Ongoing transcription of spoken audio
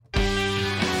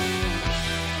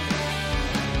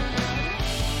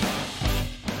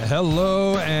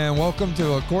Hello and welcome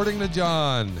to According to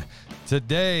John.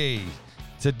 Today's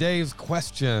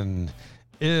question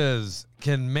is,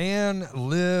 can man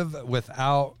live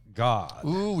without God?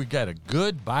 Ooh, we got a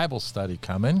good Bible study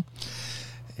coming,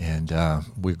 and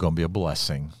we're going to be a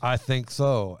blessing. I think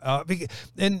so. All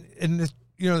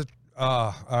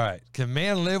right. Can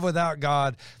man live without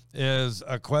God is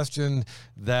a question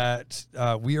that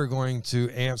we are going to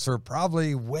answer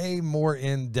probably way more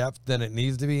in depth than it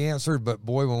needs to be answered. But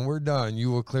boy, when we're done,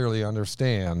 you will clearly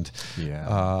understand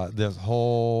this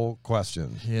whole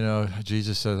question. You know,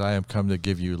 Jesus says, I am come to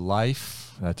give you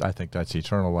life. I think that's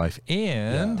eternal life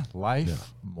and life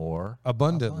more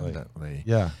abundantly.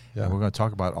 Yeah. And we're going to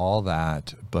talk about all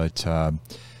that. But,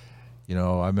 you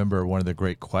know, I remember one of the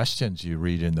great questions you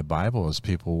read in the Bible is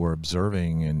people were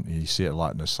observing, and you see it a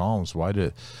lot in the Psalms. Why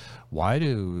do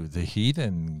the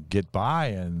heathen get by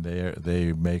and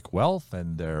they make wealth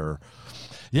and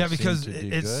because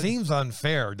it seems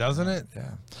unfair, doesn't it?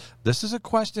 Yeah. This is a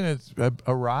question that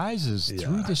arises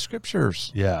through the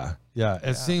scriptures. Yeah.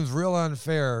 It seems real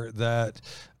unfair that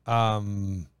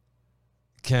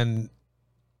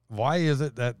why is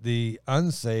it that the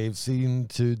unsaved seem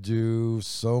to do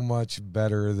so much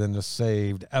better than the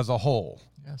saved as a whole?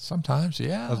 Yeah, sometimes,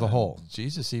 as a whole.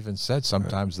 Jesus even said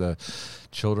sometimes the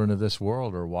children of this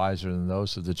world are wiser than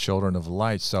those of the children of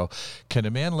light. So can a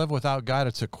man live without God?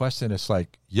 It's a question. It's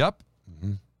like, yep,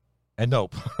 and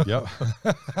nope. Yep.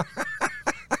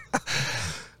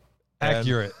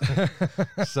 Accurate.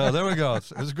 So there we go.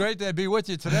 It was great to be with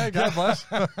you today. God bless.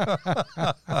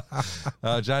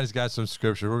 Johnny's got some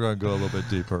scripture. We're going to go a little bit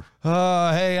deeper.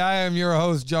 Hey, I am your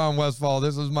host, John Westfall.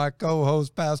 This is my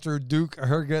co-host, Pastor Duke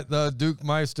Herget, the Duke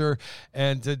Meister.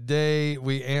 And today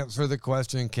we answer the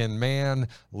question, can man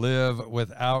live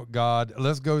without God?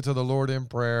 Let's go to the Lord in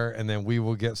prayer, and then we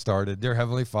will get started. Dear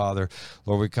Heavenly Father,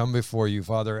 Lord, we come before you,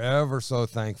 Father, ever so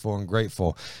thankful and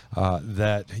grateful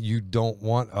that you don't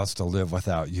want us to live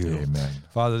without you. Amen.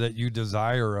 Father, that you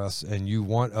desire us and you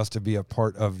want us to be a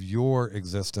part of your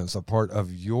existence, a part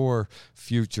of your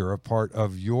future, a part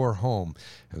of your home.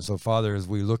 And so, Father, as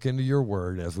we look into your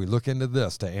word, as we look into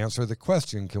this to answer the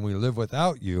question, can we live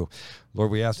without you? Lord,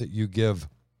 we ask that you give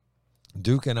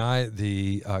Duke and I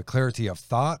the clarity of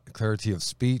thought, clarity of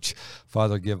speech.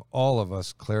 Father, give all of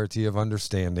us clarity of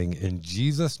understanding. In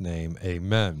Jesus' name,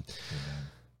 amen.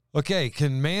 Okay,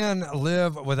 can man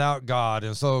live without God?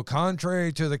 And so,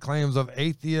 contrary to the claims of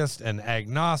atheists and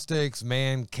agnostics,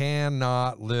 man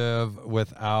cannot live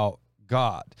without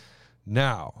God.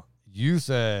 Now, you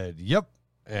said yep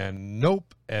and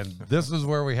nope, and this is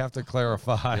where we have to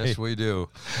clarify. Yes, we do.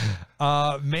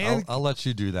 Man, I'll let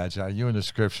you do that, John. You and the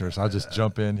scriptures. I'll just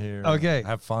jump in here. Okay.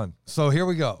 Have fun. So here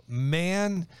we go.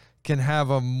 Man can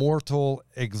have a mortal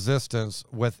existence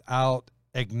without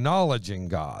acknowledging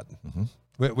God. Mm-hmm.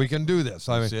 We can do this.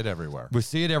 We see it everywhere. We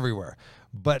see it everywhere,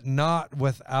 but not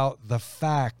without the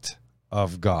fact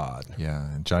of God.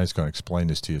 Yeah, and Johnny's going to explain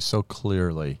this to you so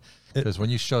clearly. Because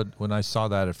when I saw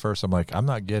that at first, I'm like, I'm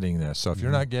not getting this. So if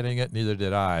you're not getting it, neither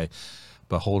did I.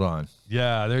 But hold on.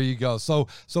 Yeah, there you go. So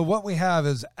what we have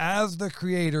is, as the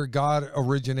creator, God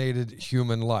originated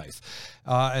human life.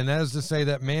 And that is to say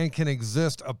that man can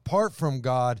exist apart from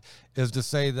God, is to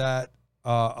say that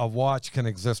a watch can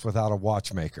exist without a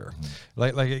watchmaker.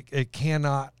 It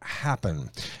cannot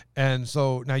happen. And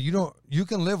so now you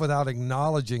can live without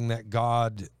acknowledging that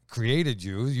God created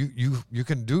you. You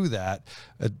can do that.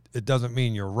 It doesn't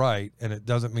mean you're right, and it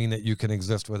doesn't mean that you can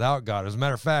exist without God. As a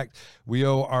matter of fact, we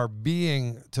owe our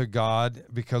being to God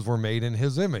because we're made in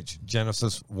his image.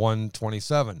 Genesis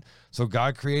 1:27. So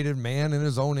God created man in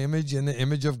his own image. In the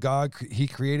image of God, he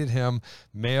created him,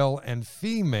 male and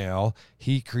female,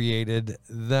 he created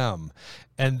them.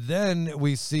 And then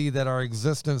we see that our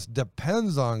existence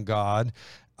depends on God,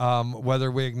 whether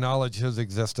we acknowledge his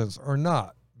existence or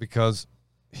not, because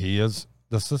he is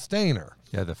the sustainer.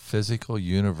 Yeah, the physical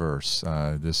universe.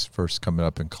 This verse coming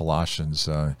up in Colossians.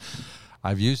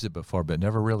 I've used it before, but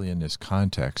never really in this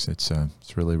context. It's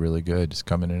really, really good. It's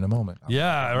coming in a moment. I'm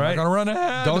not going to run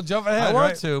ahead. Don't jump ahead. I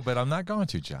want to, but I'm not going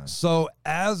to, John. So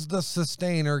as the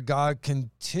sustainer, God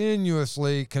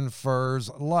continuously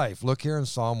confers life. Look here in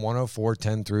Psalm 104,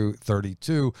 10 through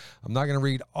 32. I'm not going to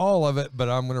read all of it, but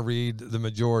I'm going to read the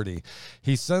majority.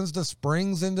 He sends the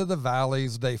springs into the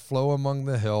valleys. They flow among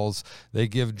the hills. They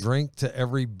give drink to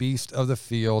every beast of the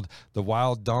field. The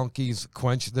wild donkeys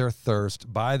quench their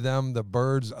thirst. By them, the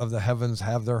birds of the heavens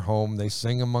have their home. They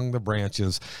sing among the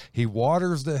branches. He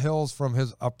waters the hills from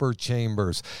his upper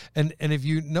chambers. And if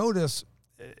you notice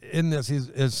in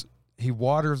this, He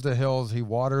waters the hills. He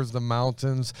waters the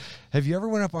mountains. Have you ever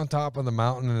went up on top of the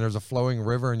mountain and there's a flowing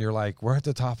river and you're like, we're at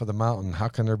the top of the mountain. How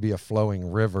can there be a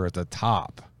flowing river at the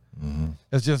top? Mm-hmm.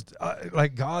 It's just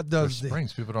like God does. There's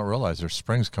springs. People don't realize there's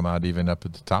springs come out even up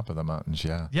at the top of the mountains.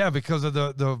 Yeah. Yeah, because of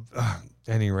the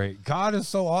any rate, God is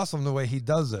so awesome the way he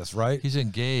does this, right? He's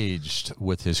engaged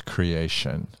with his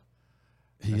creation.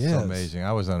 It's so amazing.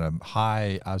 I was on a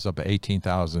high, I was up at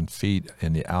 18,000 feet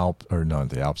in the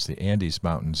the Andes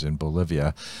Mountains in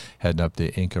Bolivia, heading up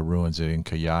the Inca ruins at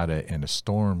Incallada, and a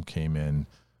storm came in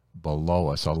below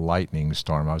us, a lightning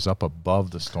storm. I was up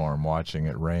above the storm watching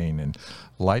it rain, and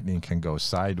lightning can go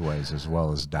sideways as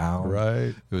well as down.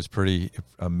 Right. It was pretty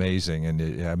amazing. And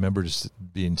I remember just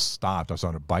being stopped. I was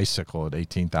on a bicycle at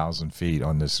 18,000 feet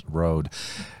on this road,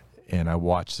 and I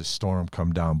watched the storm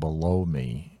come down below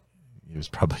me. It was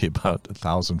probably about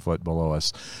 1,000 foot below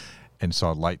us, and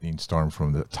saw a lightning storm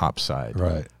from the top side.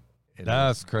 Right.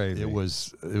 That's crazy. It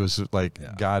was like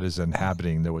God is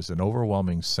inhabiting. There was an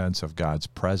overwhelming sense of God's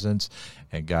presence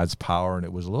and God's power, and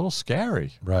it was a little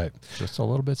scary. Right. Just a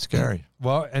little bit scary.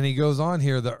 Well, and he goes on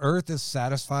here, the earth is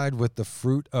satisfied with the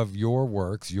fruit of your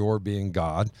works, your being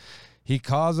God. He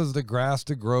causes the grass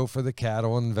to grow for the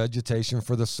cattle and vegetation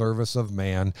for the service of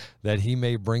man, that he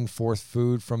may bring forth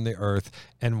food from the earth,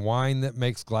 and wine that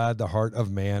makes glad the heart of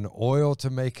man, oil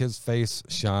to make his face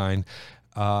shine,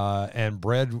 and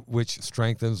bread which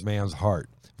strengthens man's heart.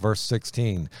 Verse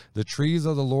 16, the trees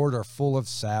of the Lord are full of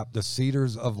sap, the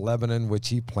cedars of Lebanon which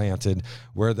he planted,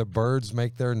 where the birds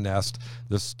make their nest.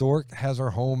 The stork has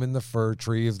her home in the fir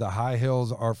trees. The high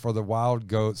hills are for the wild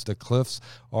goats. The cliffs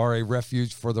are a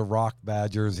refuge for the rock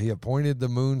badgers. He appointed the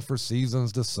moon for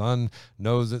seasons. The sun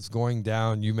knows it's going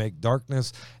down. You make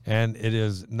darkness, and it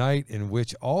is night, in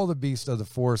which all the beasts of the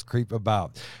forest creep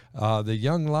about. The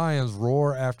young lions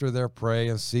roar after their prey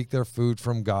and seek their food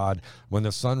from God. When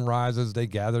the sun rises, they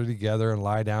gather together and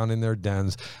lie down in their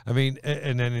dens. I mean,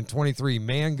 and then in 23,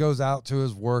 man goes out to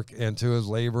his work and to his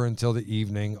labor until the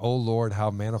evening. O Lord,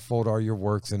 how manifold are your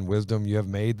works! In wisdom you have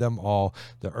made them all.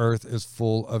 The earth is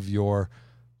full of your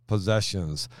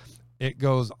possessions. It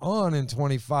goes on in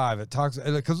 25. It talks,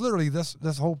 because literally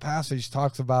this whole passage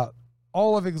talks about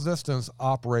all of existence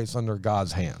operates under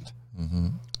God's hand. Mm-hmm.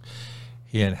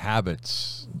 He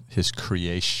inhabits his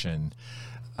creation,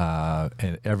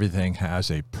 and everything has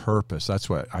a purpose. That's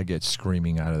what I get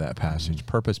screaming out of that passage.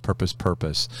 Purpose, purpose,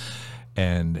 purpose.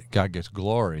 And God gets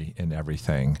glory in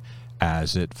everything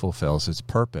as it fulfills its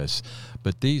purpose.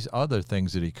 But these other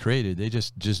things that he created, they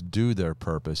just do their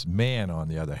purpose. Man, on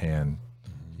the other hand,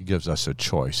 he gives us a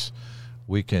choice.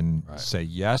 We can say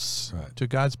yes to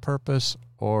God's purpose,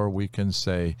 or we can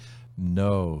say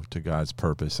no to God's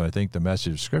purpose. And I think the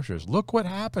message of Scripture is, look what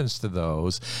happens to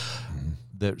those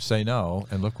that say no,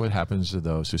 and look what happens to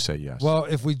those who say yes. Well,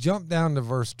 if we jump down to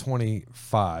verse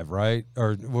 25, right,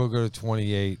 or we'll go to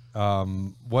 28,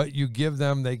 what you give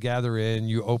them, they gather in.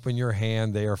 You open your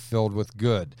hand, they are filled with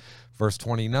good. Verse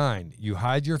 29, you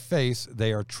hide your face,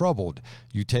 they are troubled.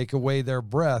 You take away their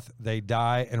breath, they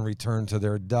die and return to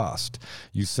their dust.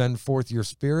 You send forth your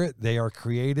spirit, they are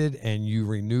created, and you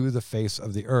renew the face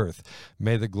of the earth.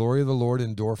 May the glory of the Lord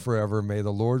endure forever. May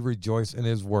the Lord rejoice in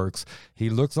his works.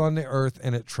 He looks on the earth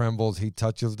and it trembles. He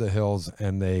touches the hills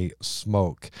and they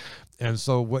smoke. And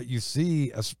so what you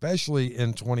see, especially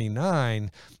in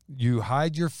 29, you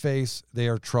hide your face, they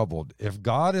are troubled. If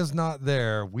God is not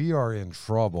there, we are in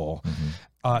trouble.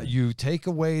 Mm-hmm. You take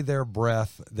away their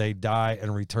breath, they die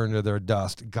and return to their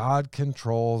dust. God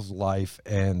controls life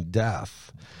and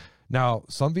death. Now,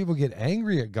 some people get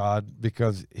angry at God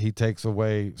because he takes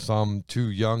away some too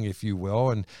young, if you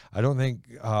will. And I don't think,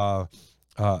 well,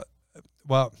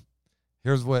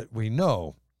 here's what we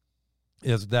know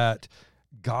is that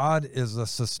God is the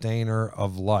sustainer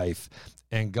of life,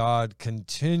 and God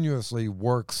continuously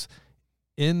works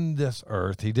in this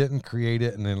earth. He didn't create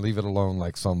it and then leave it alone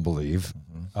like some believe,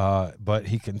 but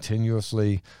he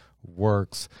continuously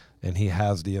works, and he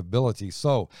has the ability.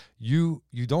 So you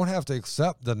don't have to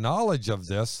accept the knowledge of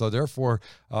this, so therefore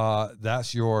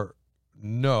that's your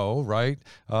no, right?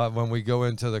 When we go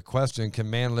into the question, can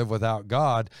man live without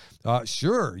God?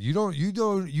 Sure, you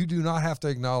do not have to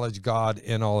acknowledge God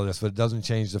in all of this, but it doesn't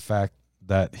change the fact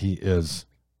that he is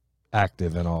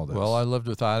active in all this. Well, I lived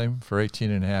without him for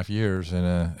 18 and a half years,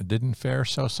 and it didn't fare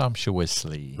so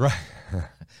sumptuously. Right.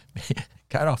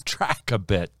 Got off track a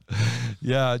bit.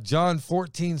 Yeah, John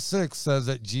 14:6 says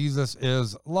that Jesus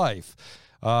is life.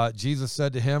 Jesus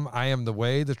said to him, I am the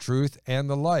way, the truth, and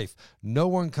the life. No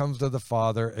one comes to the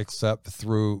Father except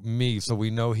through me. So we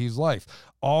know he's life.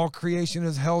 All creation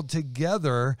is held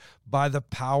together by the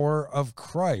power of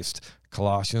Christ.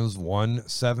 Colossians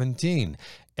 1:17.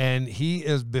 And he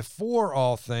is before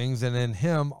all things, and in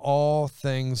him all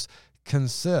things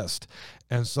consist.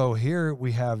 And so here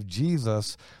we have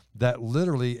Jesus that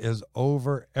literally is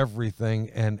over everything,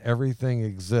 and everything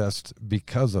exists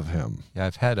because of him. Yeah,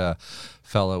 I've had a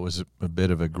fellow who was a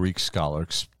bit of a Greek scholar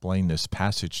explain this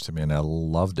passage to me, and I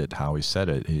loved it how he said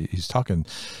it. He's talking,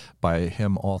 by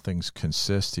him all things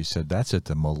consist. He said that's at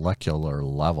the molecular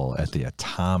level, at the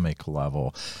atomic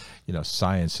level. You know,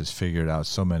 science has figured out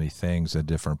so many things, the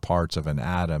different parts of an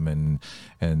atom and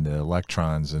the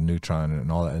electrons and neutron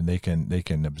and all that, and they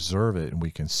can observe it, and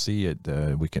we can see it,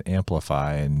 we can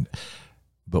amplify,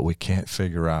 but we can't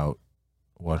figure out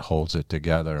what holds it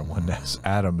together. And when those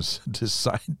atoms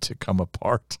decide to come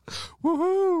apart,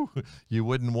 woohoo! You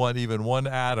wouldn't want even one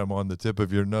atom on the tip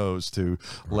of your nose to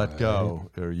let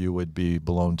go, or you would be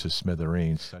blown to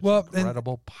smithereens. Such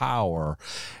incredible power,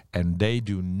 and they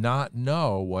do not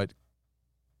know what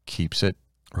keeps it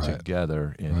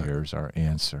together. And here's our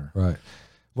answer. Right.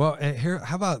 Well, and here,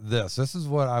 how about this? This is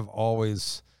what I've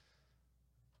always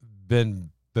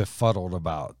been befuddled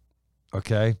about.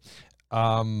 Okay.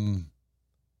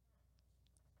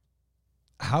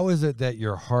 How is it that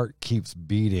your heart keeps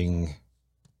beating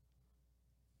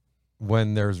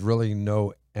when there's really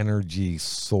no energy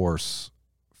source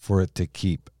for it to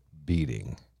keep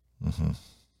beating? Mm-hmm.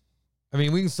 I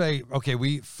mean, we can say, okay, we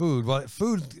eat food. Well,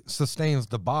 food sustains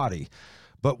the body.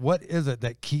 But what is it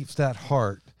that keeps that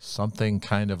heart? Something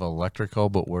kind of electrical,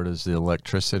 but where does the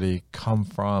electricity come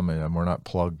from? And we're not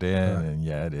plugged in, and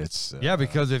yet it's... yeah,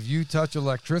 because if you touch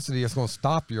electricity, it's going to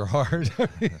stop your heart.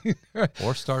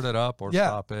 Or start it up, or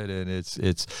stop it, and it's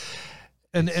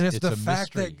the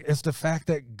fact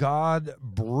that God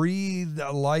breathed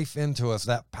life into us,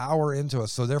 that power into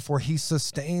us, so therefore he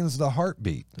sustains the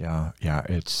heartbeat. Yeah,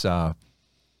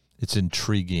 it's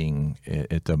intriguing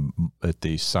at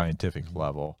the scientific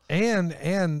level, and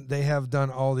they have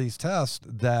done all these tests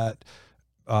that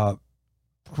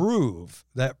prove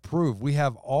we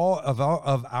have all of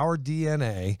our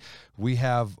DNA, we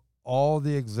have all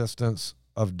the existence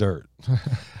of dirt.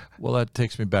 Well, that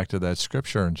takes me back to that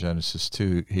scripture in Genesis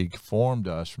 2. He formed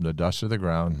us from the dust of the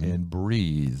ground and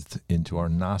breathed into our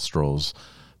nostrils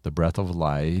the breath of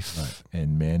life,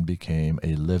 and man became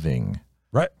a living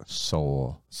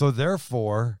soul. So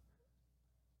therefore,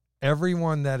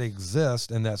 everyone that exists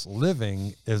and that's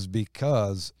living is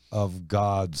because of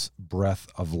God's breath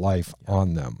of life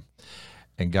on them.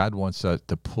 And God wants to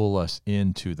pull us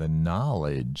into the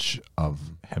knowledge of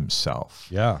himself.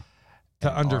 Yeah.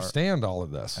 To understand all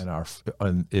of this.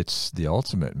 And it's the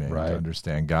ultimate, man, to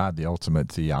understand God, the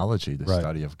ultimate theology, the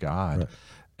study of God.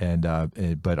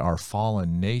 But our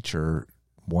fallen nature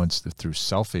through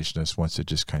selfishness wants to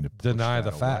just kind of deny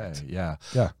the fact.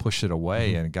 Push it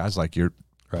away. And God's like, you're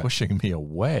pushing me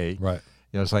away.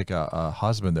 You know, it's like a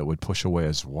husband that would push away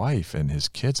his wife and his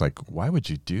kids. Like, why would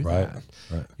you do that?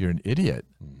 You're an idiot.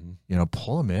 You know,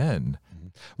 pull him in.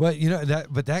 Well, you know,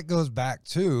 that goes back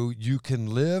to, you can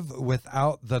live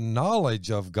without the knowledge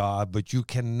of God, but you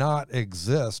cannot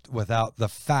exist without the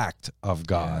fact of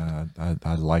God. Yeah,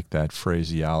 I like that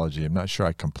phraseology. I'm not sure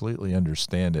I completely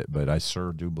understand it, but I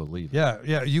sure do believe it.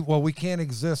 Yeah. We can't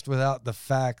exist without the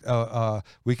fact.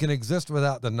 We can exist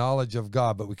without the knowledge of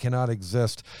God, but we cannot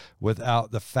exist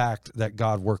without the fact that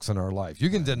God works in our life.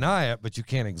 You can deny it, but you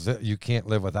can't exist. You can't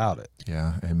live without it.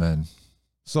 Yeah. Amen.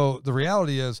 So the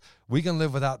reality is, we can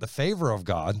live without the favor of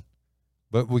God,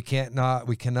 but we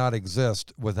cannot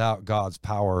exist without God's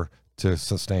power to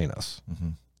sustain us.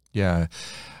 Yeah.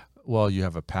 Well, you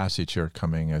have a passage here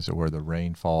coming, as it were, the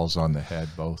rain falls on the head,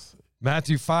 both.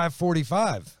 Matthew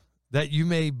 5:45, that you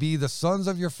may be the sons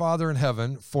of your Father in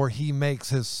heaven, for he makes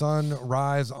his sun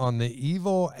rise on the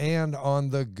evil and on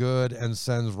the good, and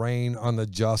sends rain on the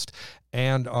just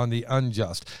and on the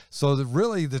unjust. So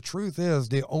really, the truth is,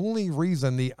 the only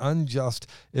reason the unjust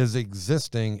is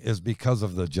existing is because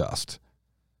of the just.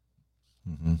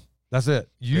 That's it.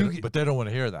 But they don't want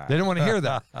to hear that. They don't want to hear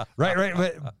that.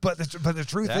 Right. But the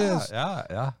truth is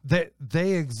that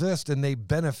they exist and they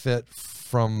benefit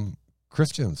from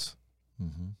Christians.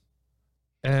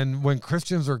 And when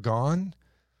Christians are gone,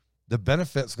 the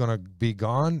benefit's going to be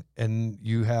gone, and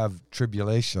you have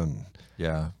tribulation.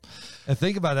 Yeah. And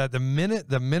think about that. The minute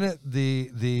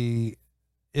the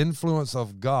influence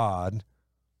of God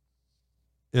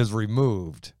is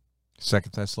removed. 2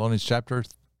 Thessalonians chapter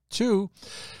 2,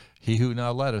 he who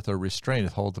now letteth or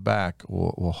restraineth, holdeth back,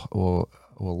 will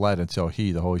let until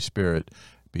he, the Holy Spirit,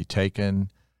 be taken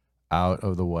out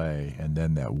of the way, and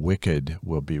then that wicked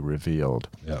will be revealed.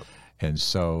 And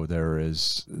so there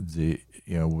is the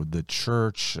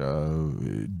church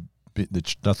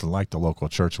nothing like the local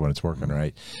church when it's working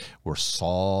right. We're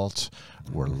salt,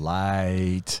 we're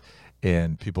light,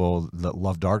 and people that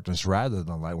love darkness rather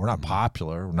than light. We're not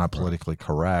popular, we're not politically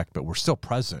correct, but we're still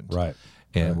present. Right.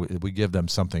 And we give them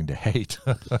something to hate.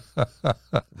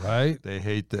 Right. They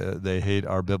hate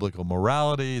our biblical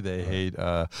morality. They hate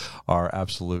our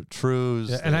absolute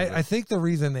truths. Yeah, and I think the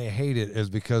reason they hate it is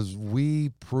because we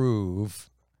prove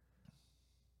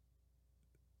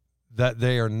that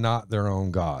they are not their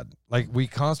own God. Like, we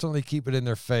constantly keep it in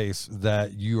their face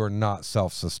that you are not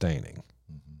self-sustaining.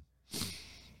 Mm-hmm.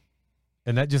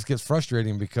 And that just gets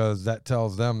frustrating because that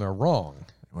tells them they're wrong.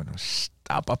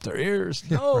 Stop up their ears.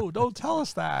 No, don't tell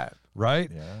us that. Right?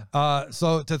 Yeah.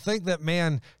 So to think that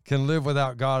man can live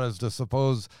without God is to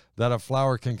suppose that a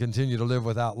flower can continue to live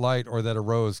without light, or that a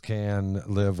rose can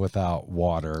live without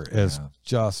water, is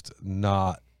just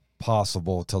not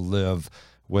possible to live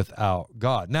without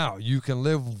God. Now, you can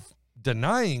live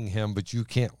denying him, but you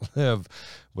can't live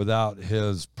without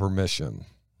his permission.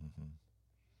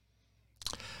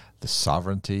 The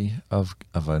sovereignty of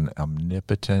an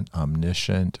omnipotent,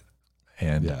 omniscient,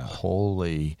 and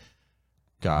holy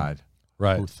God,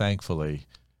 right? Who thankfully,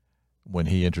 when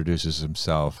he introduces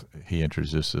himself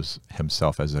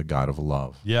as a God of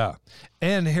love. Yeah.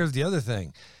 And here's the other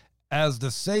thing. As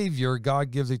the Savior,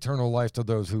 God gives eternal life to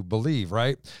those who believe,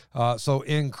 right? So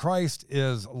in Christ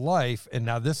is life, and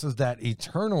now this is that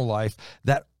eternal life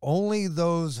that only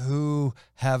those who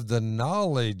have the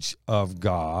knowledge of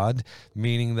God,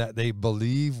 meaning that they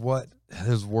believe what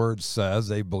his word says,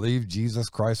 they believe Jesus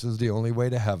Christ is the only way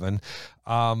to heaven,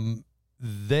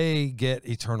 they get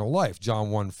eternal life. John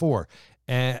 1:4.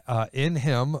 And in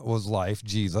him was life,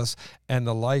 Jesus, and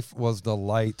the life was the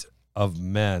light of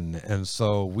men. And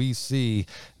so we see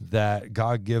that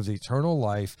God gives eternal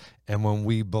life, and when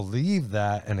we believe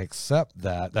that and accept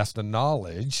that, that's the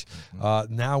knowledge.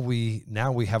 Now we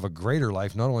have a greater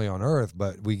life, not only on earth,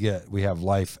 but we have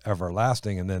life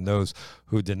everlasting. And then those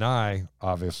who deny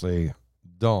obviously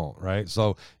don't, right?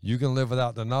 So you can live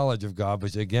without the knowledge of God,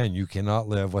 but again, you cannot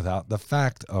live without the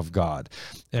fact of God.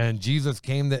 And Jesus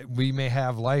came that we may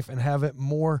have life and have it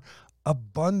more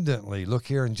abundantly. Look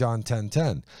here in John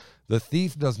 10:10. The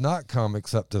thief does not come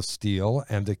except to steal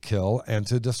and to kill and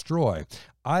to destroy.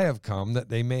 I have come that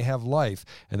they may have life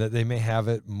and that they may have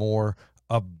it more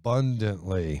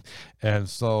abundantly. And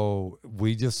so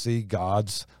we just see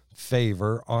God's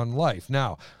favor on life.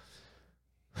 Now,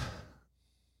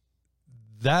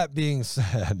 that being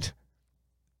said,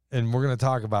 and we're going to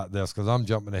talk about this because I'm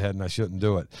jumping ahead and I shouldn't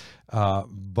do it.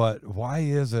 But why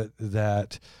is it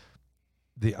that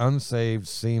the unsaved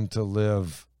seem to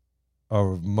live a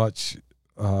much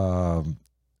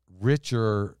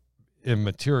richer in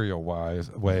material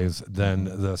ways than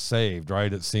the saved,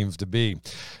 right? It seems to be.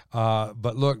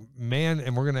 But look, man,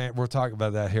 and we'll talk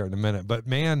about that here in a minute, but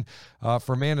man,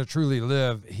 for man to truly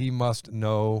live, he must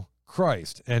know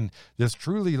Christ. And this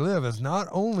truly live is not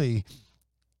only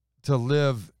to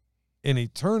live in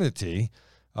eternity,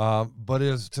 but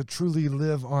is to truly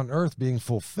live on earth being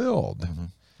fulfilled. Mm-hmm.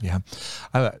 Yeah.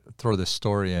 I throw this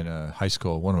story in high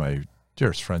school. One of my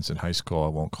dearest friends in high school, I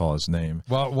won't call his name.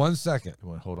 Well, 1 second.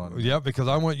 Hold on. Yeah, because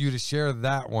I want you to share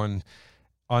that one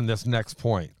on this next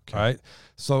point. Okay. All right.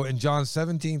 So in John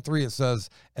 17:3, it says,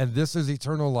 and this is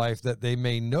eternal life, that they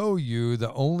may know you,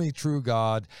 the only true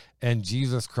God, and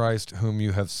Jesus Christ, whom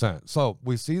you have sent. So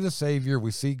we see the Savior,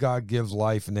 we see God gives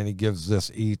life, and then he gives this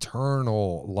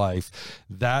eternal life,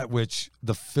 that which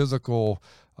the physical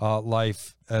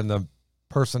life and the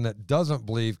person that doesn't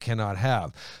believe cannot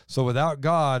have. So without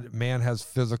God, man has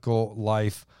physical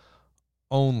life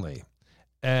only.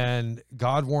 And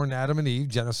God warned Adam and Eve,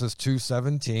 Genesis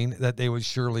 2:17, that they would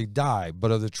surely die.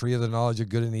 But of the tree of the knowledge of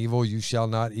good and evil you shall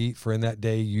not eat, for in that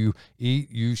day you eat,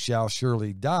 you shall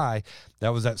surely die. That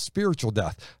was that spiritual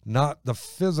death, not the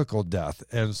physical death.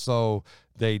 And so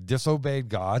they disobeyed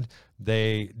God.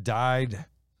 They died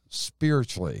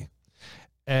spiritually.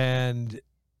 And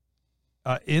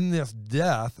in this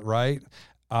death, right,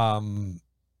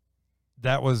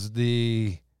 that was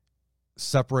the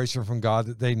separation from God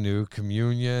that they knew,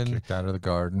 communion. Kicked out of the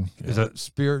garden. Is a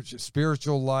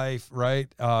spiritual life, right?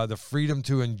 The freedom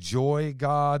to enjoy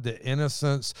God, the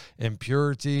innocence and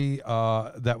purity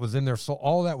that was in their soul,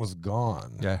 all that was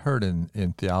gone. Yeah, I heard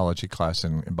in theology class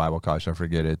and in Bible college, I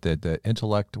forget it, that the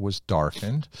intellect was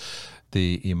darkened,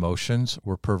 the emotions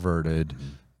were perverted,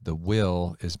 the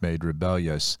will is made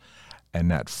rebellious, And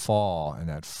that fall and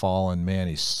that fallen man,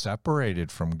 he's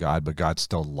separated from God, but God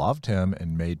still loved him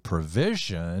and made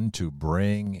provision to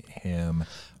bring him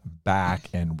back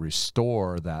and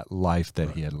restore that life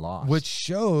that he had lost. Which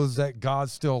shows that God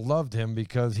still loved him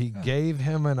because he gave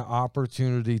him an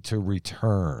opportunity to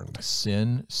return.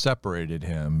 Sin separated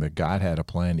him, but God had a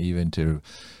plan even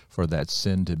for that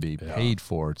sin to be paid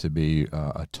for, to be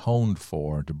atoned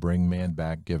for, to bring man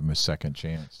back, give him a second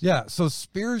chance. Yeah, so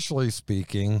spiritually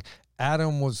speaking,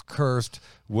 Adam was cursed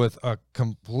with a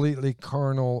completely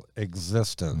carnal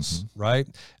existence, right?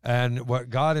 And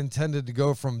what God intended to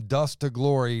go from dust to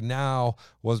glory now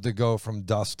was to go from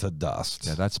dust to dust.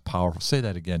 Yeah, that's powerful. Say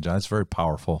that again, John. It's very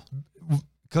powerful.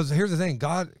 Because here's the thing,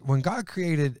 when God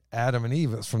created Adam and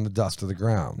Eve, it was from the dust of the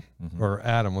ground, or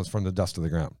Adam was from the dust of the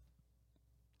ground.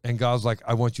 And God's like,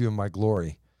 I want you in my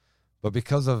glory. But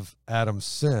because of Adam's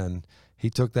sin,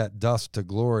 he took that dust to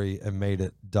glory and made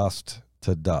it dust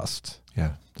to dust.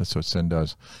 Yeah, that's what sin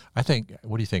does. I think,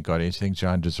 what do you think, audience? You think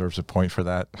John deserves a point for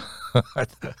that?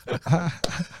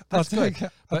 I'll take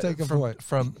a point.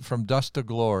 From dust to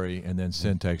glory, and then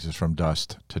sin takes us from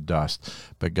dust to dust.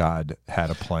 But God had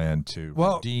a plan to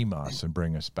redeem us and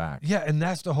bring us back. Yeah, and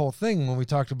that's the whole thing when we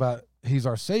talked about he's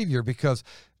our Savior, because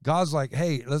God's like,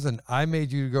 hey, listen, I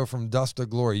made you to go from dust to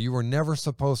glory. You were never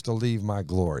supposed to leave my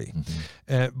glory.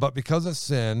 But because of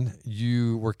sin,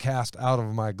 you were cast out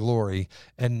of my glory.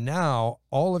 And now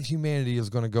all of humanity is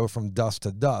going to go from dust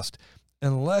to dust.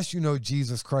 Unless you know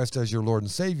Jesus Christ as your Lord and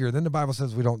Savior, then the Bible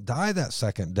says we don't die that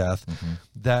second death,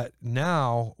 that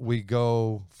now we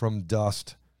go from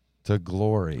dust to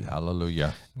glory.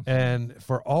 Hallelujah. And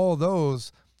for all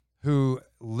those who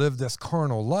live this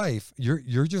carnal life,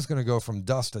 you're just going to go from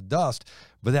dust to dust,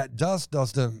 but that dust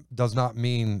does not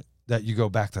mean that you go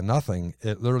back to nothing.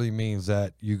 It literally means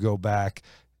that you go back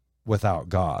without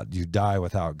God. You die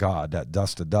without God. That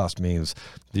dust to dust means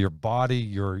your body,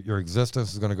 your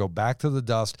existence is going to go back to the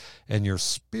dust, and your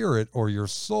spirit or your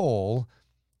soul,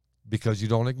 because you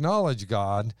don't acknowledge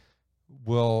God,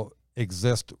 will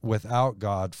exist without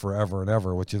God forever and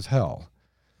ever, which is hell.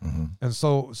 And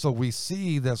so we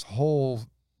see this whole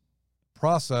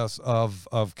process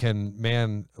of can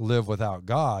man live without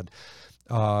God?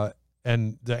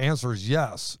 And the answer is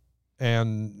yes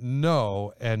and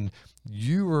no. And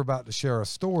you were about to share a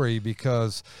story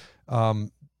because when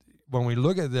we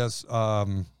look at this,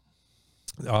 some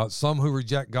who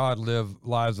reject God live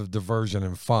lives of diversion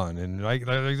and fun. And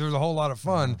there's a whole lot of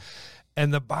fun.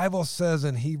 And the Bible says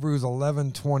in Hebrews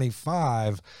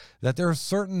 11:25 that there's a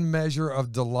certain measure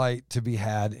of delight to be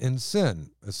had in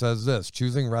sin. It says this,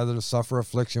 choosing rather to suffer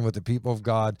affliction with the people of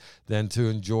God than to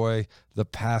enjoy the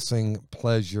passing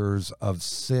pleasures of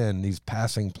sin, these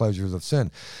passing pleasures of sin.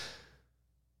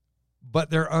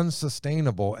 But they're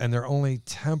unsustainable and they're only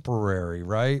temporary,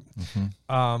 right?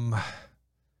 And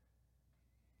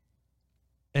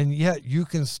yet you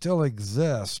can still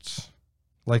exist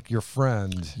like your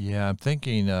friend. Yeah, I'm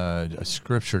thinking a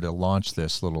scripture to launch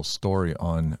this little story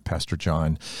on, Pastor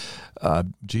John.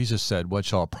 Jesus said, what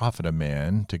shall it profit a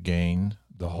man to gain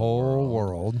The whole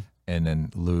world and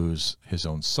then lose his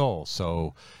own soul?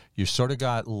 So you sort of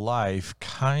got life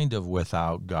kind of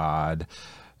without God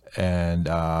and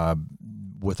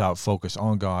without focus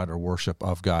on God or worship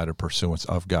of God or pursuance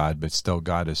of God, but still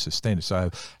God has sustained it. So I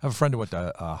have a friend who went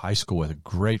to high school with, a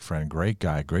great friend, great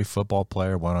guy, great football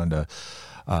player, went on to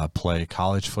play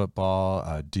college football,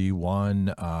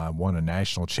 D1, won a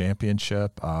national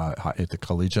championship at the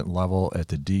collegiate level, at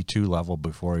the D2 level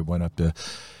before he went up to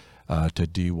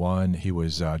D1. He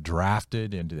was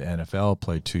drafted into the NFL,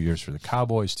 played 2 years for the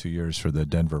Cowboys, 2 years for the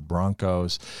Denver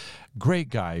Broncos. Great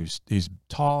guy. He's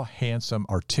tall, handsome,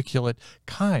 articulate,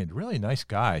 kind, really nice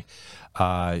guy.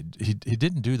 He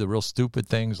didn't do the real stupid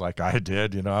things like I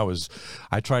did. You know,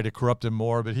 I tried to corrupt him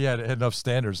more, but he had enough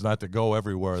standards not to go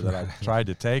everywhere that I tried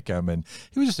to take him. And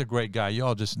he was just a great guy.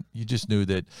 You just knew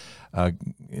that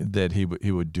that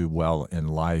he would do well in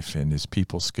life and his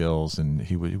people skills, and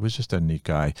he was just a neat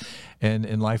guy. And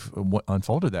in life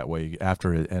unfolded that way.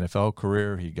 After an NFL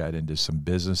career, he got into some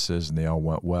businesses, and they all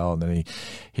went well. And then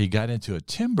he got into a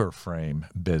timber frame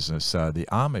business. The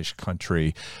Amish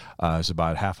country is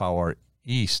about a half hour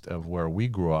east of where we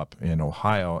grew up in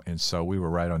Ohio, and so we were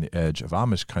right on the edge of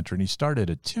Amish country, and he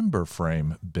started a timber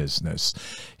frame business.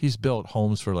 He's built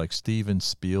homes for like Steven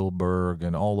Spielberg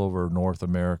and all over North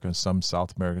America and some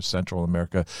South America, Central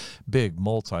America, big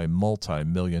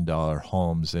multi-million dollar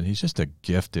homes, and he's just a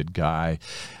gifted guy,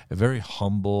 a very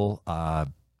humble,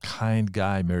 kind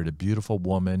guy, married a beautiful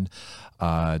woman.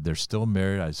 They're still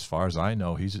married, as far as I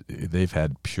know. They've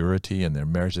had purity in their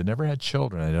marriage. They never had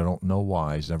children. I don't know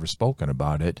why. He's never spoken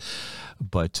about it,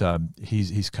 but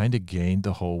he's kind of gained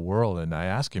the whole world. And I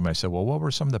asked him, I said, well, what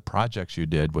were some of the projects you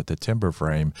did with the timber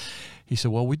frame? He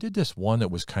said, well, we did this one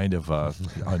that was kind of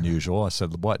unusual. I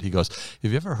said, what? He goes,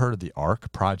 have you ever heard of the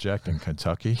Ark Project in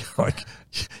Kentucky? Like,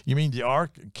 you mean the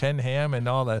Ark, Ken Ham and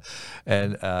all that?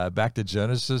 And back to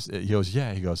Genesis, he goes,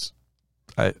 yeah. He goes,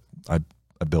 I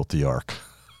built the Ark.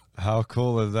 How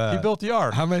cool is that? He built the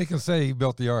Ark. How many can say he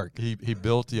built the Ark? He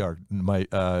built the Ark. My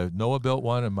Noah built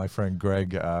one, and my friend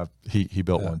Greg, he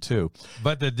built one too.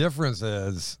 But the difference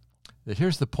is,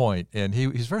 here's the point, and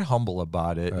he's very humble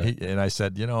about it. Right. And I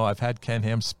said, I've had Ken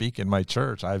Ham speak in my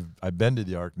church. I've been to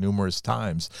the Ark numerous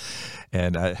times,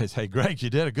 and I said, hey, Greg, you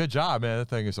did a good job, man. That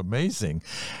thing is amazing.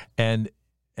 And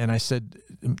I said,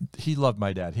 he loved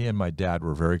my dad. He and my dad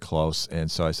were very close. And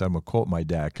so I said, I'm going to quote my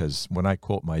dad, because when I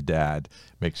quote my dad,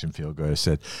 it makes him feel good. I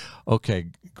said,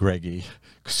 okay, Greggy,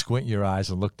 squint your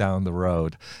eyes and look down the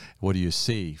road. What do you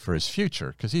see for his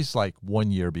future? Because he's like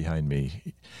 1 year behind me.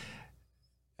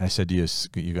 I said, you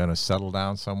going to settle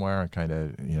down somewhere and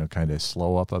kind of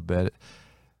slow up a bit?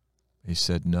 He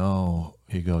said, no.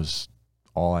 He goes,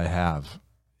 all I have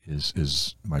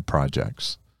is my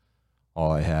projects.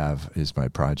 All I have is my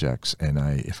projects, and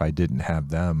if I didn't have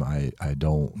them, I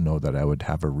don't know that I would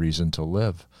have a reason to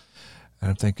live. And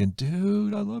I'm thinking,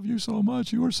 dude, I love you so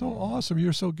much. You are so awesome.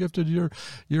 You're so gifted. You're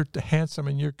handsome,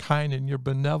 and you're kind, and you're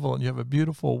benevolent. You have a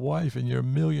beautiful wife, and you're a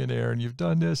millionaire, and you've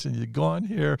done this, and you've gone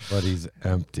here. But he's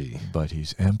empty. But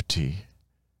he's empty,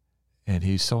 and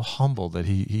he's so humble that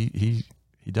he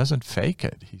doesn't fake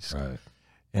it. He's Right.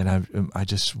 And I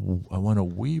want to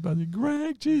weep. I think,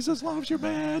 Greg, Jesus loves you,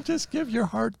 man. Just give your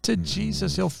heart to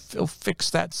Jesus. He'll fix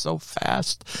that so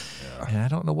fast. Yeah. And I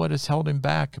don't know what has held him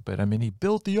back, but I mean, he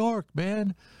built the Ark,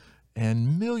 man.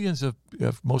 And millions of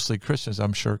mostly Christians,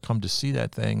 I'm sure, come to see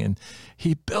that thing. And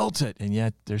he built it, and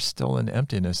yet there's still an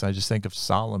emptiness. I just think of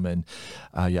Solomon.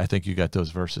 I think you got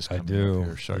those verses coming I do. up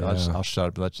here. Sure. Yeah. I'll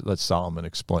shut up. Let Solomon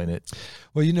explain it.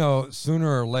 Well,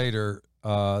 sooner or later,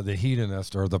 the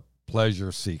hedonist or the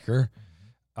pleasure seeker,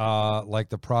 like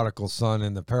the prodigal son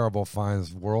in the parable,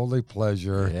 finds worldly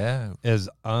pleasure is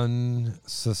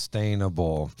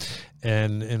unsustainable.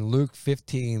 And in Luke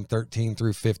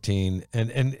 15:13-15,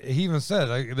 and he even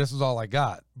said, this is all I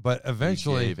got. But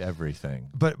eventually, he gave everything.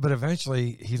 But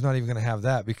eventually, he's not even going to have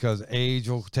that, because age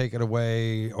will take it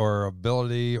away, or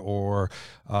ability, or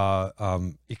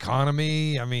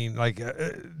economy. I mean,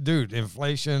 dude,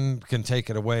 inflation can take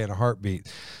it away in a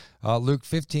heartbeat. Luke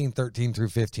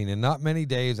 15:13-15. And not many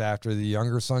days after, the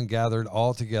younger son gathered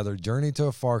all together, journeyed to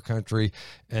a far country,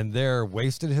 and there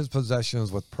wasted his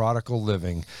possessions with prodigal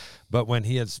living. But when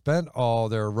he had spent all,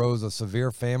 there arose a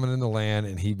severe famine in the land,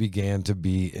 and he began to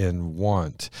be in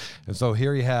want. And so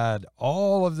here he had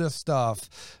all of this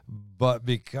stuff, but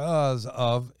because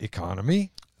of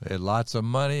economy, he had lots of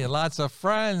money and lots of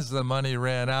friends, the money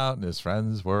ran out, and his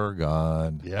friends were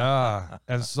gone. Yeah.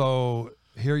 And so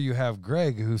here you have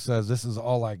Greg, who says, this is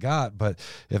all I got. But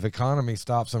if economy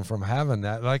stops him from having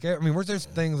that, where there's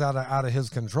things out of his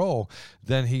control,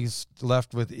 then he's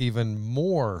left with even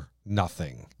more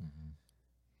nothing.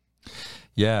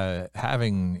 Yeah,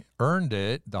 having earned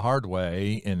it the hard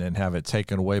way and then have it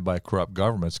taken away by corrupt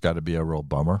government's got to be a real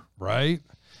bummer. Right.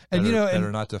 And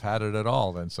better not to have had it at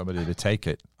all than somebody to take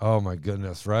it. Oh my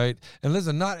goodness, right? And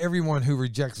listen, not everyone who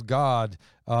rejects God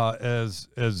is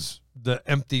the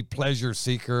empty pleasure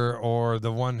seeker, or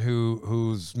the one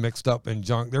who's mixed up in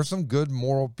junk. There's some good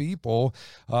moral people,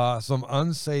 some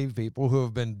unsaved people who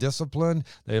have been disciplined.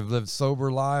 They've lived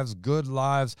sober lives, good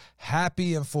lives,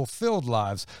 happy and fulfilled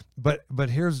lives. But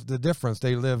here's the difference: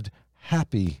 they lived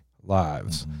happy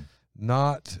lives,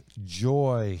 not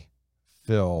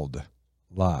joy-filled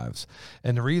lives.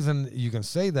 And the reason you can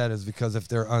say that is because if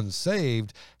they're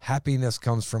unsaved, happiness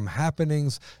comes from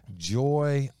happenings.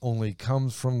 Joy only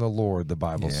comes from the Lord, the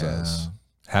Bible says.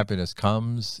 Happiness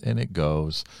comes and it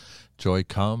goes. Joy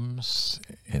comes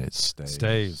and it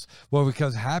stays. Well,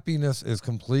 because happiness is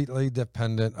completely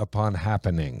dependent upon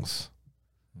happenings.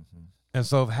 And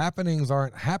so if happenings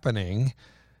aren't happening,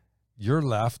 you're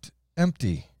left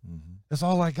empty. That's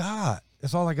all I got.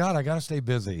 It's all I got. I got to stay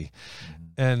busy.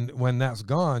 And when that's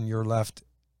gone, you're left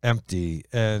empty,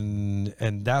 and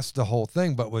that's the whole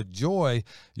thing. But with joy,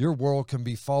 your world can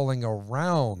be falling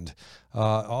around,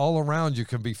 all around you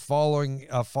can be falling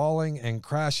and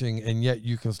crashing, and yet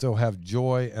you can still have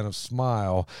joy and a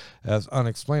smile as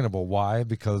unexplainable. Why?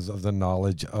 Because of the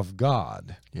knowledge of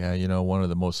God. Yeah, you know, one of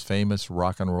the most famous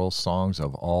rock and roll songs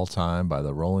of all time by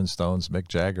the Rolling Stones, Mick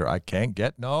Jagger, I Can't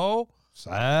Get No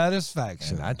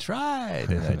Satisfaction. And I tried,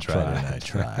 and I tried, and I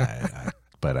tried.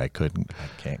 But I couldn't. I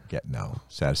can't get no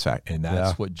satisfaction. And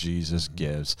that's what Jesus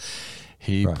gives.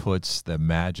 He puts the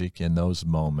magic in those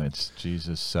moments.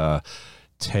 Jesus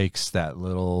takes that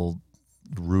little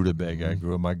rutabaga I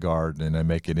grew in my garden, and I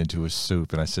make it into a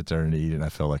soup, and I sit there and eat, and I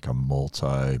feel like a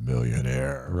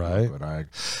multi-millionaire. Right.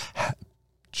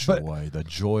 But the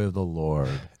joy of the Lord.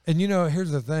 And you know,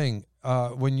 here's the thing.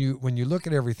 When you look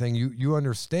at everything, you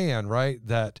understand, right,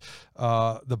 that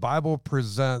the Bible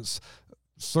presents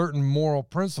certain moral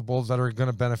principles that are going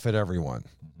to benefit everyone.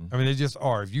 I mean, they just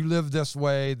are. If you live this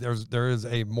way, there is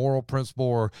a moral principle,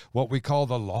 or what we call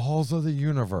the laws of the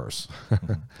universe.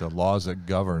 The laws that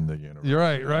govern the universe. You're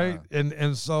right, right?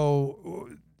 And so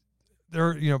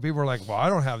there, you know, people are like, well, I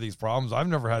don't have these problems. I've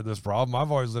never had this problem.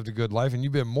 I've always lived a good life, and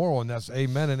you've been moral, and that's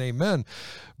amen and amen.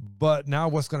 But now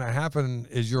what's going to happen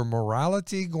is, your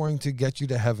morality going to get you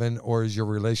to heaven, or is your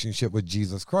relationship with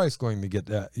Jesus Christ going to get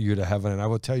you to heaven? And I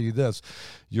will tell you this,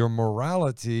 your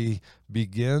morality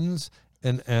begins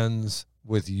and ends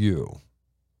with you.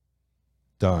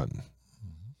 Done.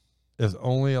 It's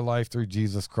only a life through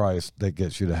Jesus Christ that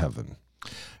gets you to heaven.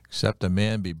 Except a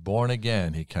man be born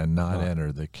again, he cannot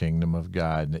enter the kingdom of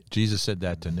God. Jesus said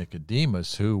that to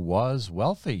Nicodemus, who was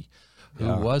wealthy, who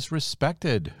was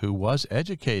respected, who was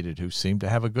educated, who seemed to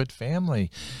have a good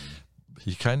family.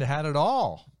 He kind of had it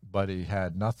all, but he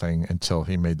had nothing until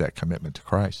he made that commitment to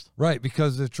Christ. Right,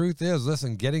 because the truth is,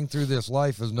 listen, getting through this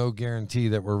life is no guarantee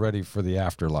that we're ready for the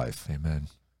afterlife. Amen.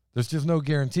 There's just no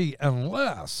guarantee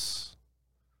unless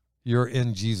you're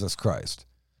in Jesus Christ.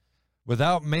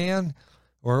 Without man,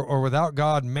 or without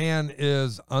God, man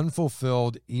is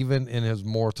unfulfilled even in his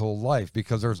mortal life,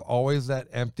 because there's always that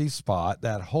empty spot,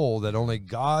 that hole that only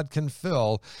God can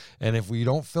fill. And if we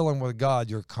don't fill him with God,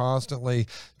 you're constantly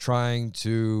trying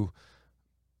to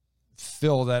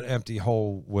fill that empty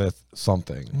hole with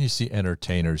something. And you see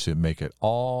entertainers who make it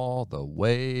all the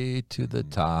way to the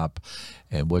top,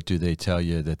 and what do they tell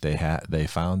you that they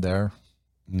found there?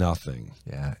 Nothing.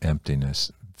 Yeah,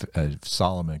 emptiness.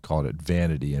 Solomon called it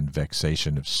vanity and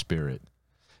vexation of spirit.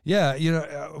 Yeah, you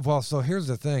know, well, so here's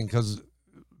the thing, because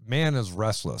man is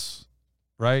restless,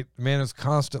 right? Man is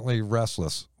constantly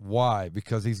restless. Why?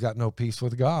 Because he's got no peace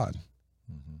with God.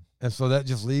 And so that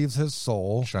just leaves his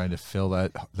soul trying to fill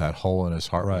that hole in his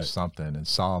heart with something. And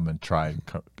Solomon tried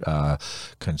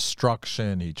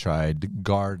construction. He tried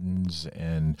gardens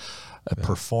and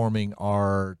performing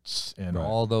arts and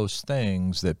all those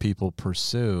things that people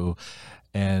pursue.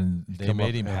 And they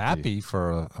made him happy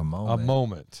for a moment. A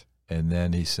moment. And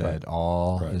then he said,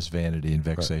 all is vanity and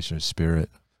vexation of spirit.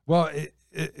 Well,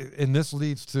 and this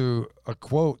leads to a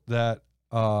quote that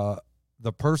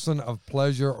the person of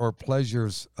pleasure or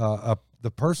pleasures,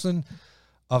 the person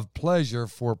of pleasure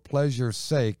for pleasure's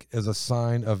sake is a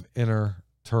sign of inner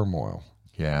turmoil.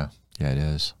 Yeah, it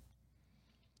is.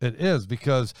 It is,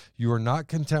 because you are not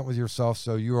content with yourself,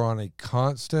 so you are on a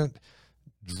constant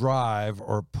drive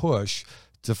or push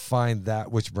to find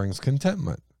that which brings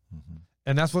contentment.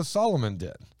 And that's what Solomon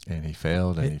did. And he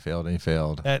failed, and he failed, and he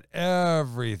failed. At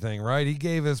everything, right? He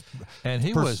gave his... And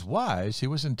he was wise. He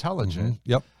was intelligent.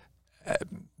 Yep.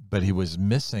 But he was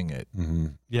missing it.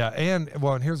 Yeah, and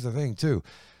here's the thing, too.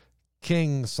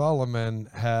 King Solomon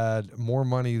had more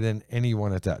money than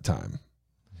anyone at that time.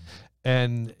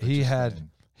 And he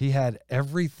had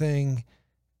everything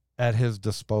at his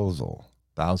disposal.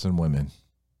 1,000 women.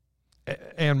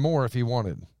 And more if he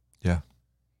wanted. Yeah.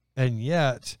 And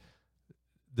yet,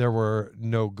 there were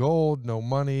no gold, no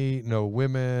money, no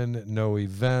women, no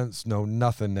events, no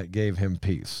nothing that gave him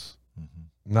peace.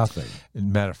 Nothing. As a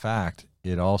matter of fact,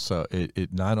 it also,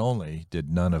 it not only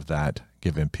did none of that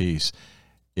give him peace,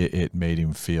 it made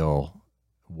him feel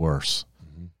worse.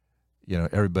 You know,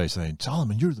 everybody's saying,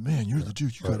 Solomon, you're the man, you're the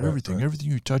dude, you got everything.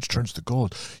 Everything you touch turns to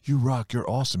gold. You rock, you're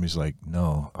awesome. He's like,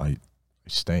 no, I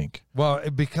stink. Well,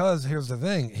 because here's the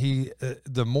thing,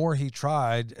 the more he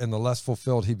tried and the less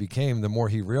fulfilled he became, the more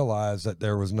he realized that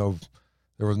there was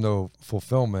no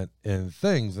fulfillment in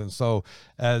things. And so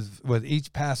as with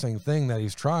each passing thing that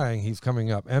he's trying, he's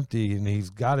coming up empty, and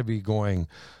he's got to be going,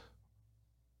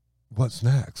 what's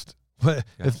next?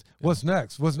 What's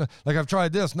next? Like, I've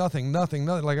tried this, nothing.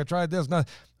 Like, I tried this,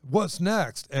 nothing. What's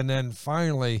next? And then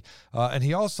finally, and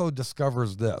he also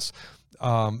discovers this.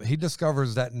 he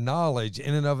discovers that knowledge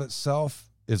in and of itself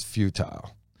is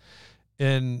futile.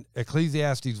 In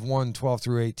Ecclesiastes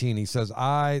 1:12-18, he says,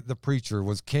 I, the preacher,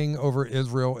 was king over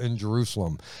Israel in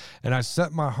Jerusalem, and I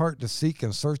set my heart to seek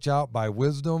and search out by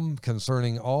wisdom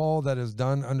concerning all that is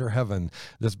done under heaven,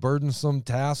 this burdensome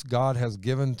task God has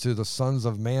given to the sons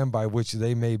of man by which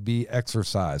they may be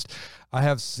exercised. I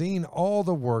have seen all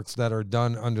the works that are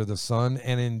done under the sun,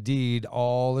 and indeed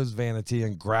all is vanity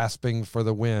and grasping for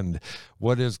the wind.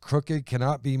 What is crooked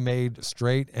cannot be made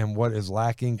straight, and what is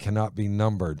lacking cannot be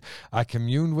numbered. I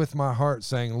communed with my heart,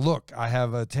 saying, look, I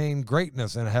have attained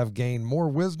greatness and have gained more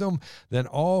wisdom than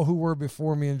all who were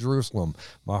before me in Jerusalem.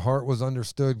 My heart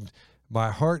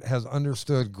has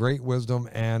understood great wisdom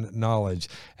and knowledge,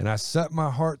 and I set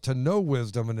my heart to know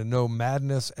wisdom and to know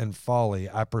madness and folly.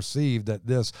 I perceive that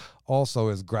this also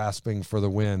is grasping for the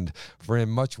wind. For in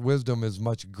much wisdom is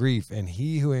much grief, and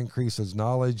he who increases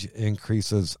knowledge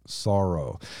increases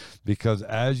sorrow. Because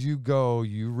as you go,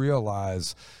 you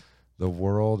realize the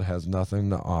world has nothing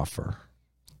to offer.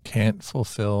 Can't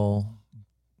fulfill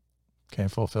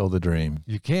the dream.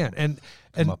 You can't. And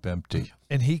Come up empty.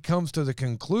 And he comes to the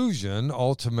conclusion,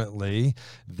 ultimately,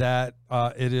 that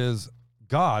it is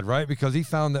God, right? Because he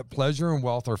found that pleasure and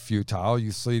wealth are futile.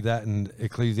 You see that in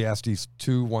Ecclesiastes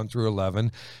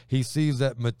 2:1-11. He sees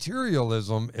that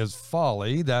materialism is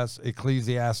folly. That's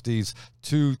Ecclesiastes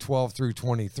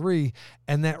 2:12-23.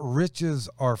 And that riches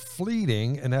are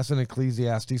fleeting. And that's in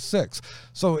Ecclesiastes 6.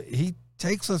 So he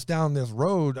takes us down this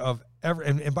road of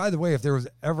and by the way, if there was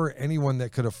ever anyone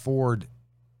that could afford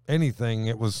anything,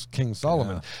 it was King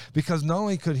Solomon. Yeah. Because not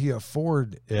only could he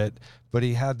afford it, but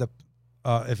he had the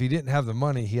if he didn't have the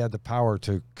money, he had the power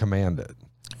to command it.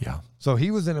 Yeah. So he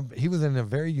was in a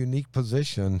very unique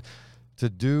position to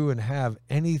do and have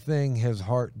anything his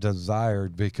heart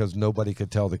desired, because nobody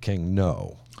could tell the king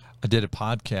no. I did a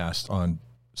podcast on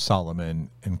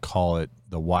Solomon and call it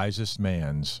The Wisest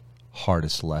Man's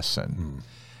Hardest Lesson.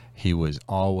 He was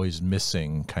always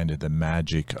missing kind of the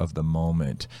magic of the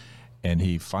moment. And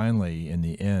he finally, in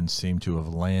the end, seemed to have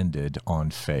landed on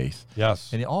faith.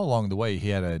 Yes. And all along the way, he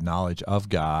had a knowledge of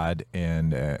God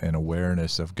and an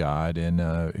awareness of God.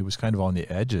 And he was kind of on the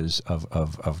edges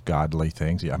of godly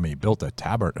things. I mean, he built the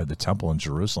temple in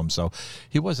Jerusalem. So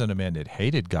he wasn't a man that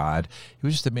hated God. He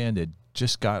was just a man that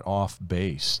just got off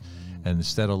base. And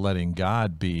instead of letting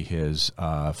God be his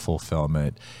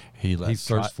fulfillment, he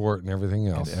searched for it and everything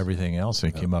else.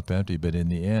 And came up empty. But in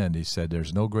the end, he said,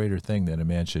 there's no greater thing than a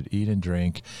man should eat and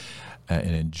drink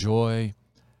and enjoy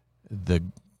the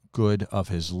good of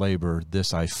his labor.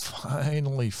 This I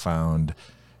finally found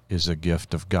is a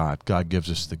gift of God. God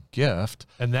gives us the gift.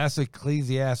 And that's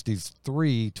Ecclesiastes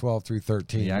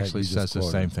 3:12-13. He actually says the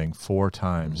same thing 4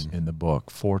 times in the book.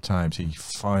 4 times he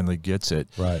finally gets it.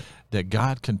 Right. That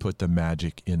God can put the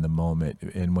magic in the moment.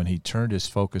 And when he turned his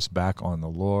focus back on the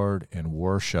Lord and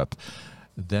worship,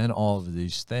 then all of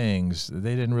these things,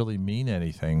 they didn't really mean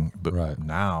anything. But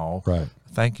now,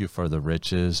 thank you for the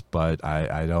riches, but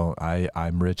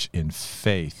I'm rich in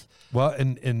faith. Well,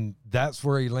 and that's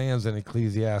where he lands in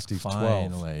Ecclesiastes 12.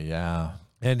 Finally, yeah.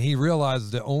 And he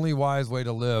realizes the only wise way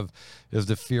to live is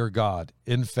to fear God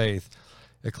in faith.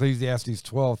 Ecclesiastes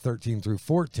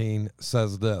 12:13-14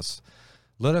 says this: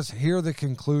 let us hear the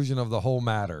conclusion of the whole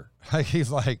matter. He's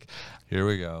like, here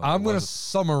we go. I'm going to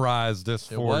summarize this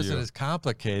for you. It wasn't as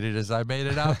complicated as I made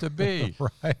it out to be.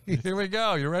 Right. Here we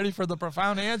go. You ready for the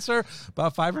profound answer?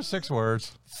 About 5 or 6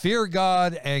 words. Fear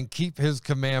God and keep his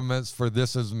commandments, for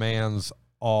this is man's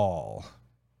all.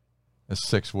 That's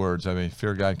 6 words. I mean,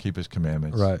 fear God and keep his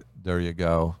commandments. Right. There you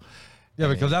go. Yeah,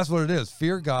 because that's what it is.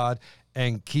 Fear God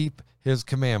and keep his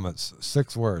commandments.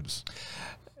 6 words.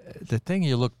 The thing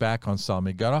you look back on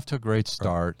Solomon, he got off to a great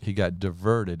start. He got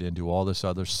diverted into all this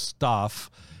other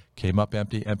stuff, came up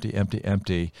empty.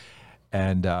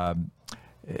 And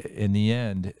in the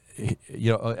end,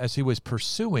 as he was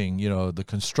pursuing, the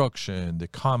construction, the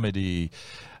comedy,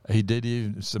 he did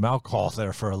even some alcohol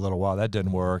there for a little while. That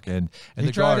didn't work. And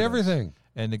he tried everything.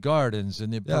 And the gardens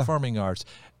and the performing arts.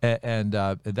 And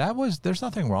there's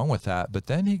nothing wrong with that. But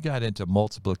then he got into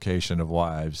multiplication of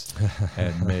wives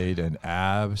and made an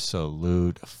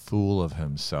absolute fool of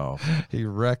himself. He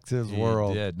wrecked his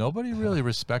world. He did. Nobody really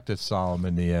respected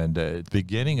Solomon in the end. At the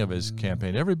beginning of his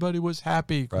campaign, everybody was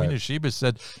happy. Queen of Sheba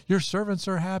said, your servants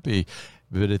are happy.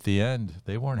 But at the end,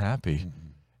 they weren't happy.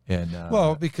 And,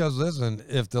 because listen,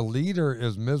 if the leader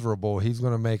is miserable, he's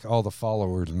going to make all the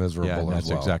followers miserable as well. That's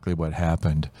exactly what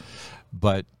happened.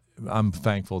 But I'm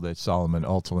thankful that Solomon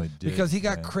ultimately did. Because he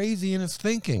got crazy in his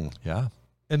thinking. Yeah.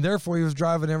 And therefore he was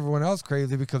driving everyone else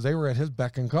crazy because they were at his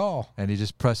beck and call. And he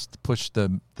just pushed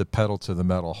the pedal to the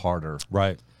metal harder.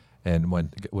 Right. And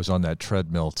when it was on that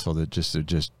treadmill till it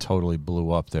just totally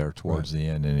blew up there towards the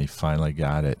end, and he finally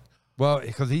got it. Well,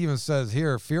 because he even says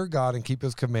here, fear God and keep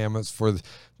his commandments, for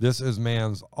this is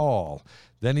man's all.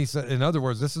 Then he said, in other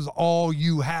words, this is all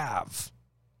you have.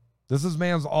 This is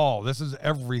man's all. This is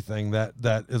everything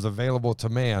that is available to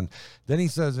man. Then he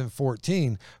says in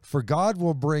 14, for God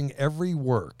will bring every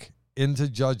work into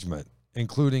judgment,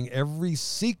 including every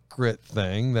secret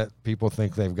thing that people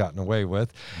think they've gotten away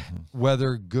with,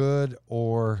 whether good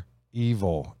or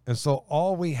evil. And so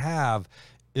all we have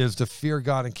is to fear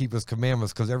God and keep his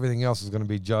commandments, because everything else is going to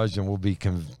be judged and will be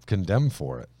condemned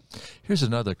for it. Here's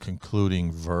another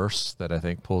concluding verse that I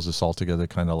think pulls this all together,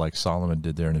 kind of like Solomon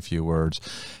did there in a few words.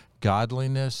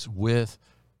 Godliness with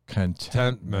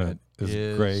contentment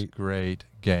is great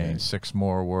gain. 6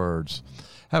 more words.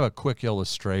 I have a quick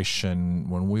illustration.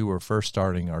 When we were first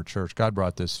starting our church, God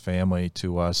brought this family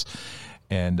to us,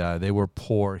 and they were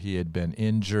poor. He had been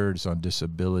injured, on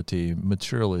disability.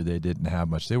 Materially, they didn't have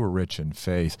much. They were rich in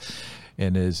faith.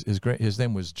 And his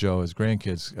name was Joe. His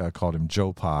grandkids called him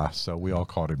Joe Pa, so we all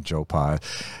called him Joe Pa.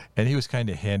 And he was kind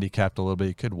of handicapped a little bit.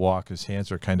 He could walk. His hands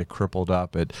were kind of crippled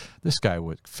up. But this guy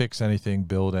would fix anything,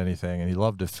 build anything, and he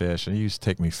loved to fish. And he used to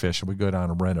take me fishing. We'd go down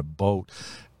and rent a boat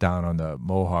down on the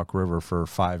Mohawk River for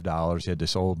 $5. He had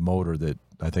this old motor that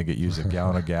I think it used a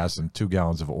gallon of gas and 2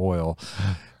 gallons of oil.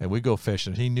 And we go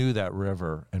fishing. He knew that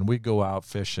river, and we go out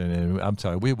fishing, and I'm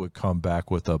telling you, we would come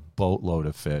back with a boatload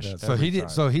of fish. Yeah, so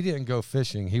he didn't go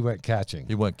fishing. He went catching.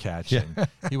 He went catching. Yeah.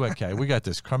 He went catching. We got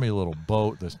this crummy little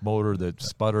boat, this motor that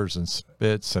sputters and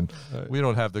spits, and we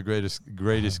don't have the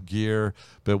greatest gear,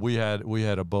 but we had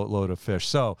a boatload of fish.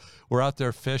 So we're out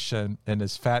there fishing, and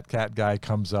this fat cat guy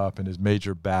comes up in his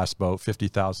major bass boat,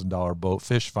 $50,000 boat,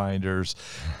 fish finders.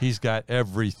 He's got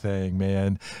everything,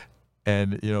 man.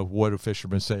 And, you know, what do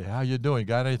fishermen say? How you doing?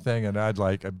 Got anything? And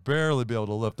I'd barely be able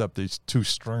to lift up these 2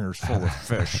 stringers full of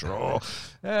fish.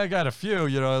 I got a few,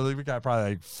 you know, we got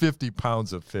probably like 50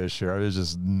 pounds of fish here. It was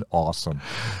just awesome.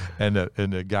 And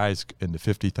the guys in the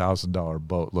 $50,000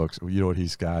 boat looks, you know what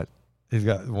he's got? He's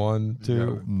got 1,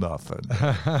 2. Nothing.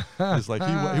 It's like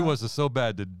he wasn't so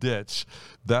bad to ditch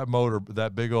that motor,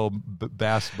 that big old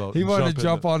bass boat. He wanted to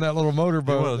jump on that little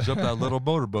motorboat. He wanted to jump that little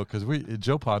motorboat because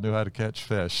Joe Pa knew how to catch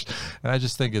fish. And I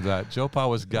just think of that. Joe Pa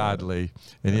was godly,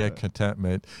 and he had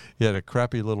contentment. He had a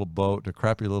crappy little boat, a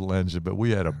crappy little engine, but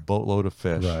we had a boatload of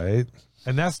fish. Right.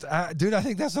 And that's, dude, I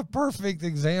think that's a perfect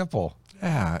example.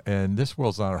 Yeah, and this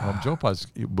world's not our home. Joe Pa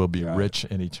will be rich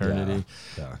in eternity.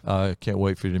 Yeah. Can't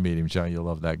wait for you to meet him, John. You'll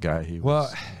love that guy. He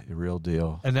was a real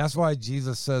deal. And that's why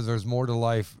Jesus says there's more to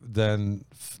life than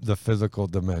the physical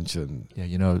dimension. Yeah,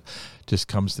 you know, just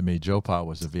comes to me. Joe Pa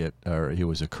was he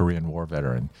was a Korean War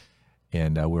veteran,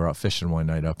 and we were out fishing one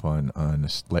night up on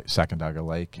Sacandaga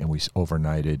Lake, and we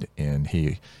overnighted, and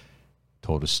he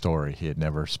told a story. He had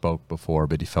never spoke before,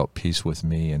 but he felt peace with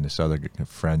me and this other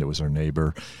friend that was our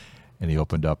neighbor. And he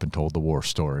opened up and told the war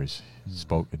stories.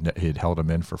 He had held him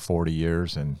in for 40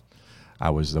 years, and I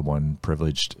was the one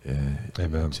privileged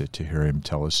to hear him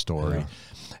tell his story. Yeah.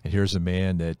 And here's a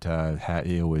man that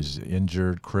he was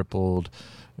injured, crippled,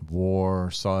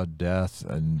 war, saw death,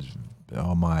 and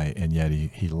and yet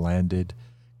he landed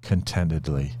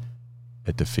contentedly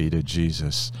at the feet of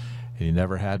Jesus. And he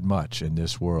never had much in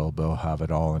this world, but he'll have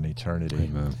it all in eternity.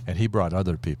 Amen. And he brought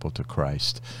other people to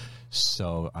Christ.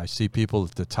 So I see people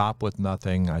at the top with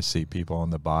nothing. I see people on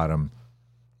the bottom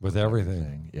with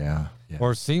everything. Yeah.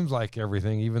 Or it seems like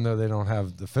everything, even though they don't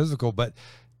have the physical. But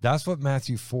that's what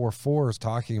Matthew 4:4 is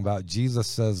talking about. Jesus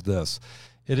says this: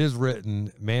 it is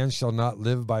written, man shall not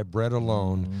live by bread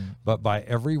alone, but by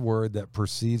every word that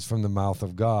proceeds from the mouth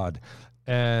of God.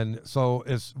 And so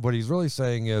it's what he's really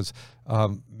saying is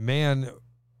man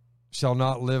shall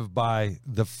not live by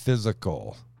the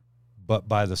physical, but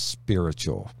by the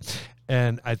spiritual.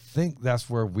 And I think that's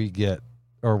where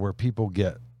where people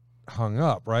get hung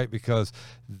up, right? Because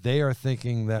they are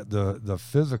thinking that the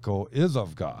physical is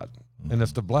of God, and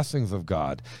it's the blessings of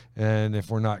God. And if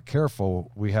we're not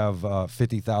careful, we have a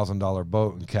 $50,000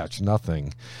 boat and catch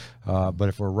nothing. But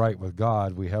if we're right with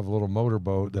God, we have a little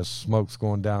motorboat that smoke's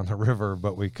going down the river,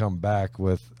 but we come back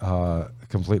with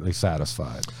completely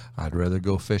satisfied. I'd rather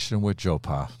go fishing with Joe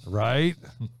Pa. Right?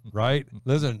 Right?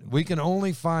 Listen, we can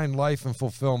only find life and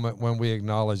fulfillment when we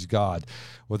acknowledge God.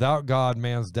 Without God,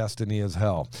 man's destiny is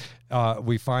hell.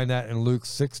 We find that in Luke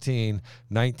 16,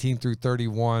 19 through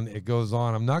 31. It goes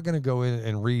on. I'm not going to go in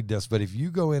and read this, but if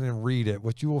you go in and read it,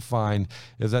 what you will find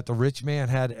is that the rich man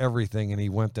had everything and he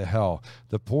went to hell.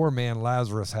 The poor man,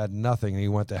 Lazarus, had nothing and he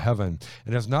went to heaven.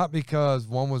 And it's not because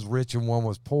one was rich and one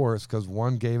was poor. It's because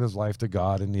one gave his life to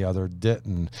God and the other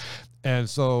didn't. And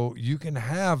so you can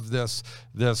have this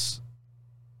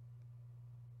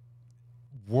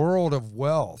world of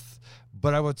wealth.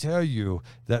 But I will tell you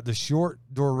that the short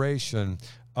duration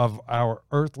of our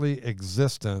earthly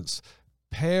existence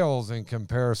pales in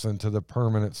comparison to the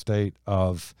permanent state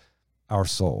of our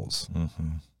souls. Mm-hmm.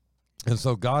 And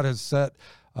so God has set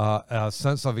a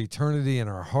sense of eternity in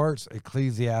our hearts.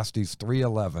 Ecclesiastes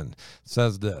 3:11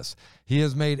 says this: He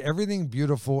has made everything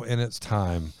beautiful in its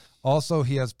time. Also,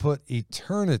 he has put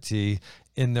eternity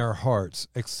in their hearts,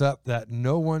 except that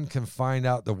no one can find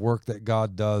out the work that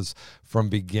God does from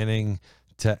beginning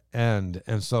to end.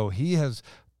 And so he has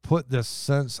put this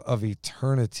sense of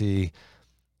eternity,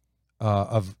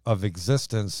 of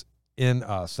existence in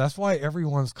us. That's why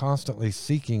everyone's constantly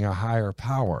seeking a higher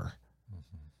power.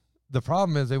 Mm-hmm. The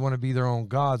problem is they want to be their own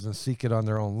gods and seek it on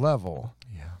their own level.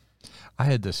 I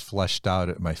had this fleshed out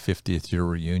at my 50th year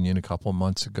reunion a couple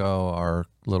months ago. Our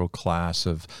little class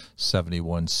of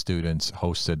 71 students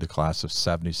hosted the class of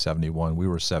 70, 71. We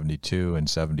were 72 and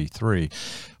 73.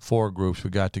 4 groups. We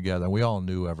got together. We all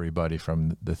knew everybody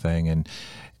from the thing.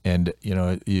 And you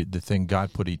know, the thing,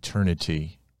 God put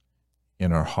eternity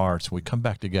in our hearts. We come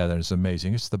back together. It's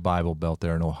amazing. It's the Bible Belt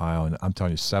there in Ohio. And I'm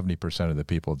telling you, 70% of the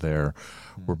people there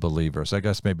were believers. I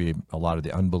guess maybe a lot of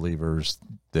the unbelievers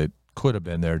that could have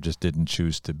been there just didn't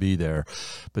choose to be there,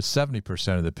 but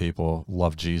 70% of the people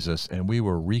love Jesus, and we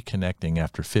were reconnecting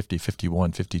after 50,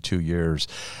 51, 52 years,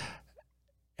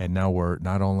 and now we're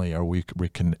not only are we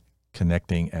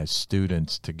reconnecting as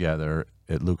students together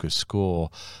at Lucas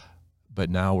School, but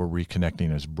now we're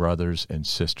reconnecting as brothers and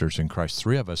sisters in Christ.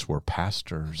 3 of us were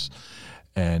pastors,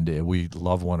 and we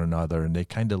love one another, and they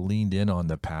kind of leaned in on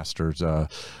the pastors.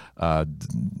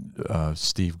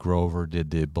 Steve Grover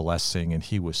did the blessing, and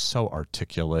he was so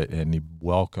articulate, and he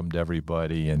welcomed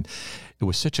everybody, and it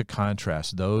was such a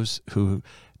contrast. Those who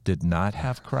did not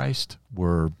have Christ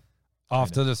were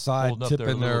off to the side,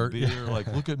 tipping their beer, like,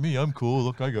 look at me, I'm cool.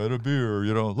 Look, I got a beer.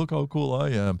 You know, look how cool I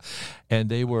am. And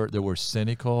they were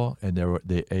cynical, and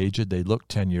they aged. They looked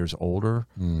 10 years older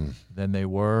than they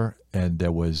were, and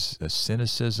there was a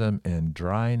cynicism and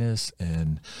dryness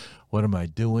and what am I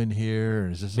doing here?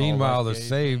 Is this Meanwhile, the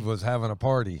saved was having a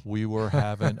party. We were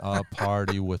having a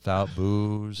party without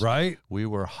booze. Right? We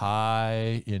were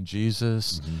high in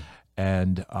Jesus,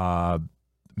 and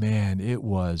man, it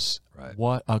was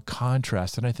what a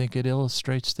contrast. And I think it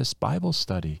illustrates this Bible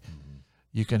study.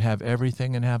 You can have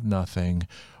everything and have nothing,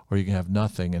 or you can have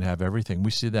nothing and have everything.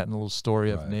 We see that in the little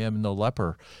story of Naaman the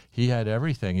leper. He had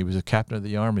everything. He was a captain of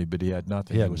the army, but he had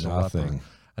nothing. He was nothing. A leper.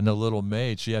 And the little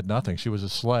maid, she had nothing. She was a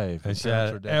slave. And she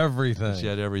had everything. She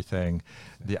had everything.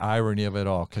 The irony of it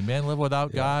all. Can man live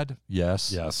without God?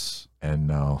 Yes. Yes. And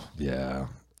no. Yeah.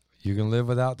 You can live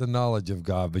without the knowledge of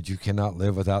God, but you cannot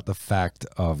live without the fact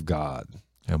of God.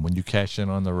 And when you cash in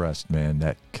on the rest, man,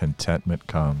 that contentment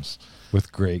comes.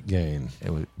 With great gain.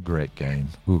 It was great gain.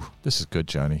 Ooh, this is good,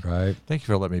 Johnny. Right. Thank you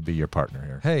for letting me be your partner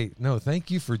here. Hey, no,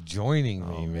 thank you for joining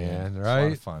me, man. Right? A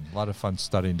lot of fun. A lot of fun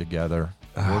studying together.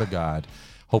 Word of God.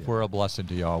 Hope we're a blessing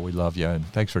to y'all. We love you, and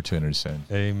thanks for tuning us in.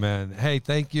 Amen. Hey,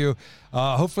 thank you.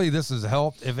 Hopefully this has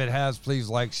helped. If it has, please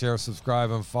like, share,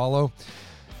 subscribe, and follow.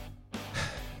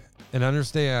 And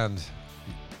understand,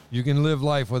 you can live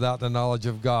life without the knowledge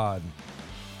of God,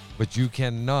 but you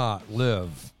cannot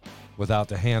live without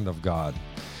the hand of God.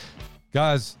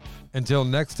 Guys, until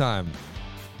next time,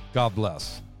 God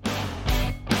bless.